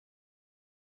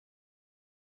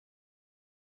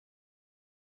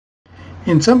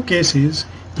In some cases,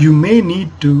 you may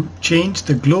need to change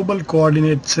the global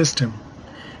coordinate system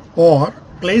or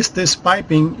place this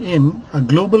piping in a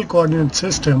global coordinate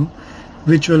system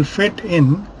which will fit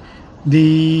in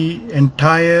the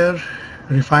entire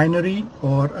refinery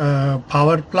or a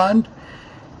power plant.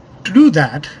 To do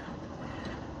that,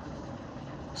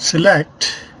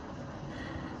 select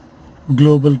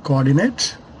global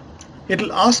coordinates.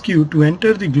 It'll ask you to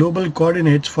enter the global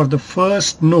coordinates for the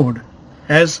first node.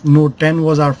 As node 10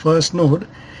 was our first node,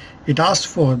 it asked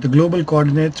for the global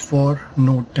coordinates for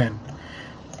node 10.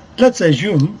 Let's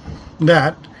assume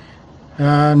that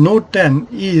node 10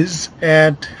 is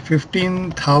at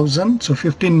 15,000, so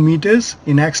 15 meters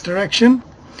in x direction,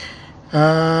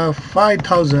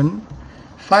 5,000,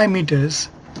 5 meters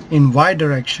in y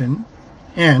direction,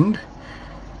 and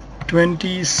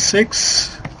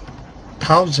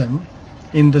 26,000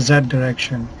 in the z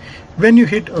direction. When you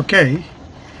hit OK,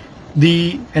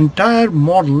 the entire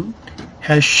model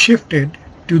has shifted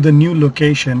to the new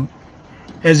location.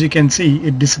 As you can see,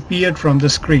 it disappeared from the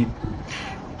screen.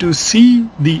 To see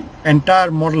the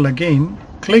entire model again,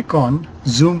 click on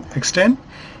Zoom Extend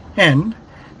and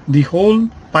the whole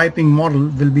piping model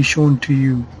will be shown to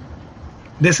you.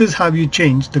 This is how you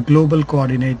change the global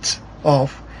coordinates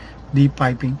of the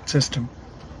piping system.